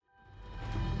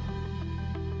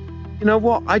you know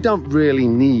what, I don't really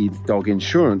need dog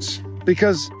insurance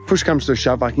because push comes to a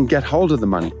shove, I can get hold of the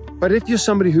money. But if you're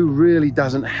somebody who really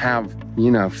doesn't have,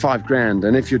 $5,000,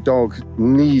 and if your dog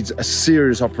needs a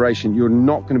serious operation, you're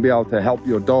not going to be able to help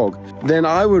your dog, then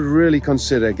I would really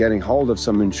consider getting hold of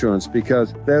some insurance,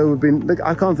 because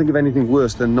I can't think of anything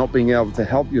worse than not being able to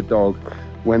help your dog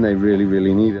when they really,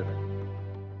 really need it.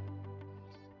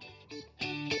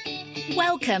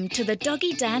 Welcome to the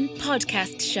Doggy Dan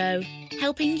podcast show,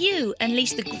 helping you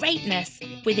unleash the greatness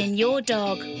within your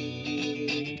dog.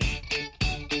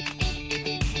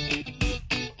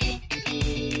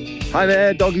 Hi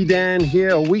there, Doggy Dan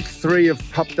here, week 3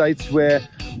 of Pup Dates, where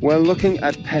we're looking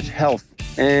at pet health.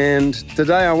 And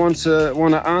today I want to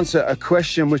answer a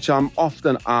question which I'm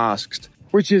often asked,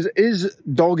 which is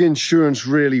dog insurance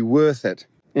really worth it?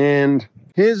 And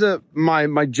here's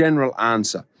my general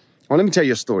answer. Well, let me tell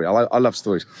you a story. I love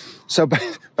stories. So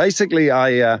basically,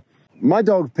 my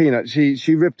dog Peanut,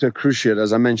 she ripped her cruciate,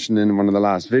 as I mentioned in one of the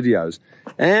last videos.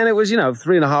 And it was,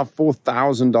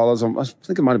 $3,500–4,000. I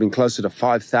think it might have been closer to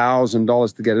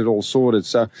 $5,000 to get it all sorted.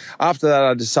 So after that,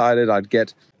 I decided I'd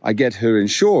get her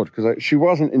insured, because she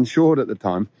wasn't insured at the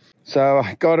time. So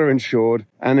I got her insured.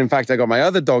 And in fact, I got my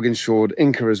other dog insured,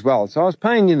 Inca, as well. So I was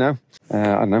paying,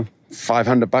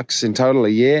 $500 in total a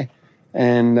year,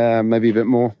 and maybe a bit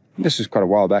more. This was quite a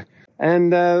while back.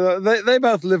 And they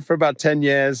both lived for about 10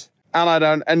 years. And I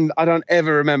don't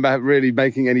ever remember really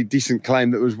making any decent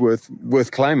claim that was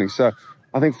worth claiming. So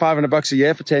I think $500 a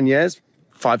year for 10 years,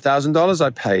 $5,000 I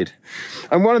paid.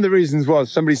 And one of the reasons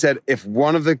was somebody said, if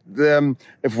one of the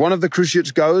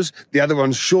cruciates goes, the other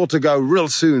one's sure to go real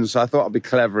soon. So I thought I'd be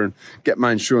clever and get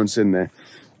my insurance in there.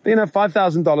 But,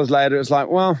 $5,000 later, it's like,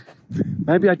 well,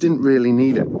 maybe I didn't really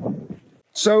need it.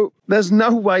 So there's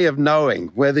no way of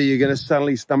knowing whether you're going to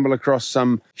suddenly stumble across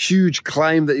some huge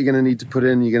claim that you're going to need to put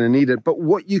in, you're going to need it. But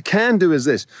what you can do is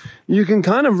this. You can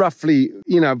kind of roughly,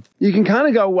 you can kind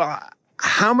of go, well,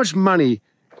 how much money,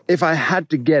 if I had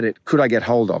to get it, could I get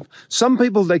hold of? Some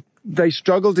people, they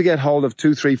struggle to get hold of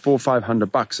 $200, $300, $400,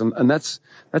 $500, and that's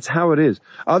how it is.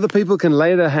 Other people can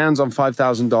lay their hands on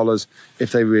 $5,000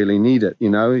 if they really need it.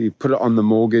 You put it on the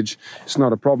mortgage. It's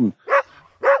not a problem.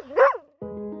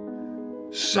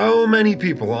 So many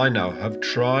people I know have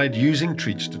tried using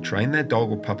treats to train their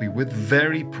dog or puppy with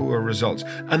very poor results,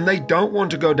 and they don't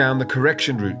want to go down the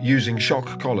correction route using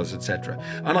shock collars, etc.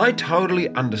 And I totally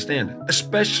understand it,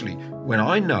 especially when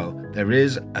I know there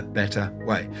is a better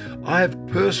way. I have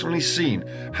personally seen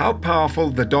how powerful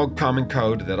the dog calming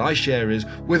code that I share is,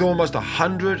 with almost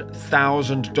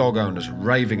 100,000 dog owners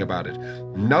raving about it.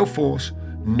 No force,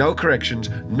 no corrections,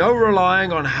 no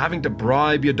relying on having to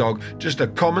bribe your dog, just a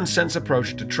common sense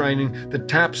approach to training that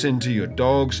taps into your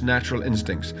dog's natural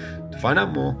instincts. To find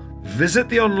out more, visit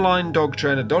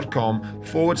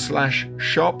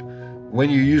theonlinedogtrainer.com/shop.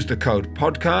 When you use the code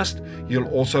podcast, you'll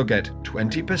also get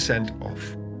 20%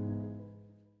 off.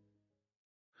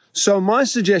 So my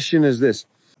suggestion is this.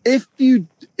 If you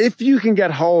can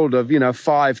get hold of,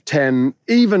 $5,000, $10,000,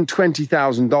 even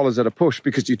 $20,000 at a push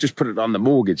because you just put it on the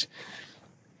mortgage,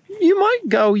 you might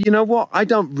go, you know what, I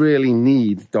don't really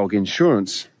need dog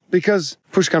insurance because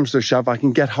push comes to a shove, I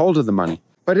can get hold of the money.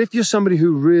 But if you're somebody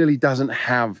who really doesn't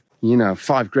have,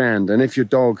 $5,000, and if your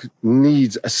dog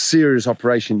needs a serious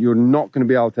operation, you're not going to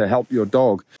be able to help your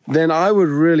dog, then I would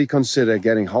really consider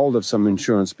getting hold of some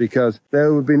insurance, because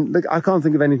I can't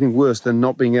think of anything worse than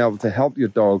not being able to help your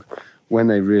dog when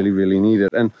they really, really need it.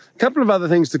 And a couple of other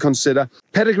things to consider.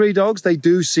 Pedigree dogs, they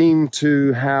do seem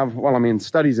to have,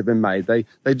 studies have been made. They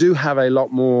do have a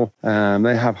lot more,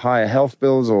 they have higher health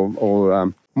bills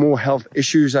or more health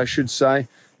issues, I should say,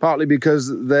 partly because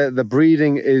the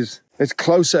breeding it's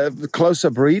closer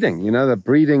breeding. The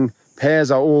breeding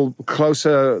pairs are all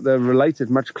closer, they're related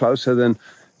much closer than,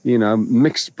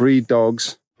 mixed breed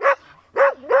dogs.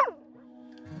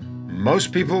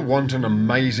 Most people want an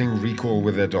amazing recall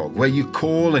with their dog, where you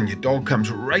call and your dog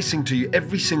comes racing to you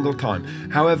every single time.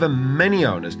 However, many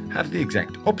owners have the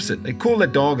exact opposite. They call their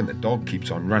dog and the dog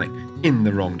keeps on running in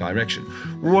the wrong direction.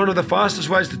 One of the fastest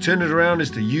ways to turn it around is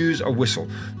to use a whistle.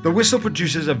 The whistle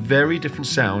produces a very different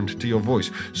sound to your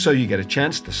voice, so you get a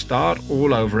chance to start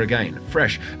all over again,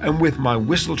 fresh. And with my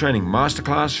whistle training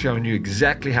masterclass showing you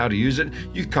exactly how to use it,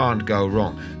 you can't go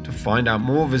wrong. To find out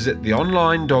more, visit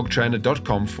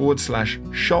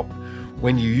theonlinedogtrainer.com/shop.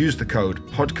 When you use the code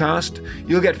podcast,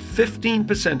 you'll get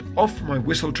 15% off my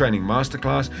whistle training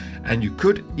masterclass, and you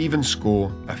could even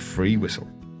score a free whistle.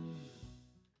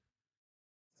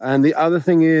 And the other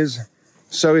thing is,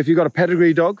 so if you've got a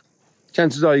pedigree dog,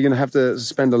 chances are you're going to have to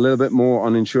spend a little bit more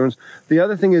on insurance. The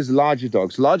other thing is larger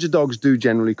dogs. Larger dogs do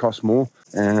generally cost more.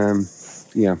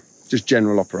 just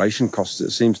general operation costs, it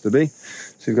seems to be.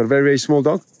 So you've got a very, very small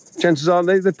dog. Chances are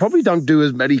they probably don't do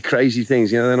as many crazy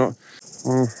things. They're not,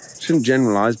 well, shouldn't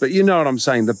generalize, but you know what I'm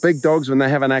saying. The big dogs, when they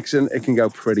have an accident, it can go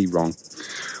pretty wrong.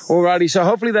 Alrighty, so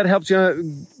hopefully that helps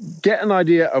you get an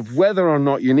idea of whether or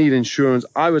not you need insurance.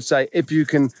 I would say if you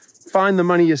can find the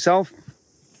money yourself,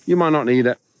 you might not need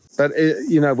it. But,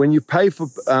 when you pay for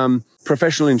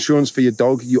professional insurance for your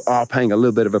dog, you are paying a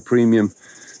little bit of a premium.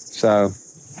 So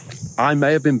I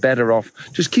may have been better off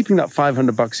just keeping that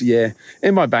 $500 a year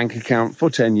in my bank account for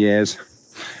 10 years.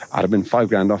 I'd have been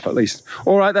 $5,000 off at least.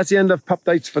 All right, that's the end of Pup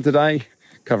Dates for today,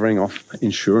 covering off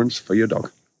insurance for your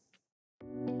dog.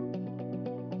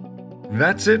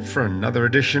 That's it for another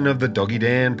edition of the Doggy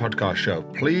Dan podcast show.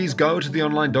 Please go to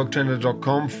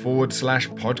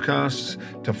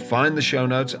theonlinedogtrainer.com/podcasts to find the show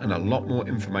notes and a lot more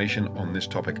information on this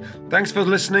topic. Thanks for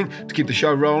listening. To keep the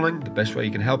show rolling, the best way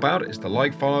you can help out is to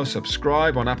like, follow,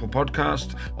 subscribe on Apple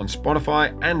Podcasts, on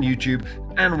Spotify and YouTube,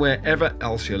 and wherever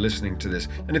else you're listening to this.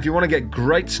 And if you want to get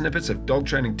great snippets of dog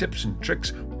training tips and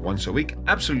tricks once a week,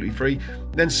 absolutely free,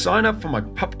 then sign up for my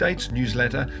Pup Dates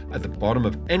newsletter at the bottom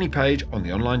of any page on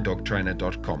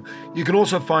theonlinedogtrainer.com. You can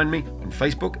also find me on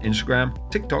Facebook, Instagram,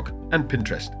 TikTok, and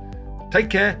Pinterest. Take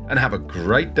care and have a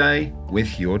great day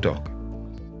with your dog.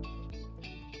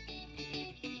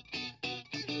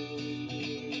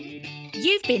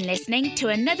 You've been listening to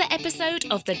another episode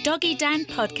of the Doggy Dan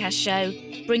podcast show,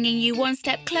 bringing you one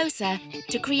step closer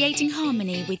to creating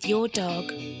harmony with your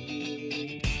dog.